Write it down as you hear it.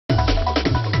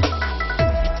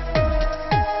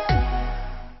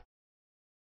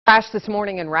Crash this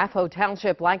morning in Raffo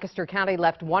Township, Lancaster County,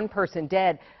 left one person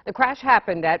dead. The crash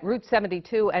happened at Route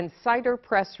 72 and Cider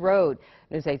Press Road.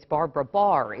 News 8's Barbara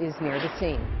Barr is near the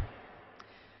scene.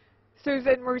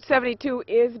 Susan, Route 72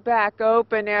 is back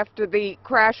open after the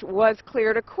crash was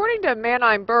cleared. According to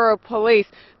Manheim Borough Police,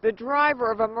 the driver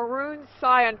of a maroon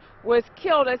Scion was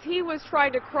killed as he was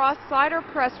trying to cross Cider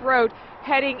Press Road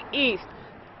heading east.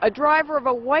 A driver of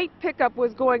a white pickup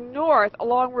was going north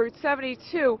along Route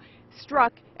 72,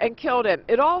 struck and killed him.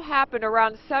 It all happened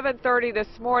around 7:30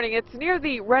 this morning. It's near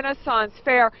the Renaissance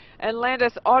Fair and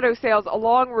Landis Auto Sales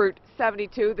along Route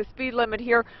 72. The speed limit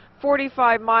here,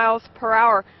 45 miles per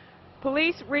hour.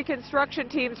 Police reconstruction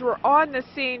teams were on the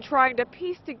scene trying to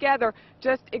piece together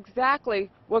just exactly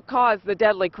what caused the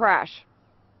deadly crash.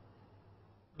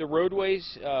 The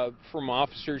roadways from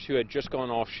officers who had just gone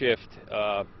off shift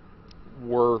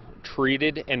were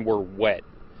treated and were wet.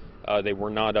 They were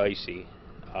not icy.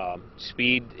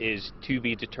 Speed is to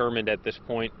be determined at this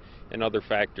point, and other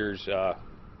factors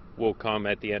will come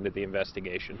at the end of the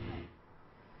investigation.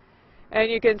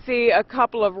 And you can see a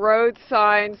couple of road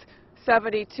signs,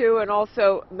 72 and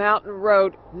also Mountain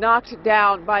Road, knocked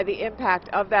down by the impact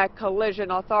of that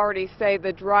collision. Authorities say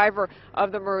the driver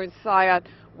of the maroon Scion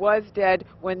was dead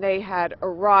when they had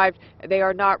arrived. They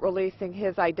are not releasing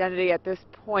his identity at this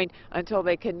point until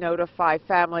they can notify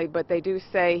family, but they do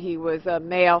say he was a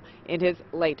male in his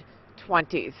late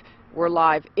 20s. We're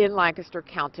live in Lancaster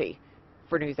County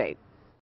for News 8.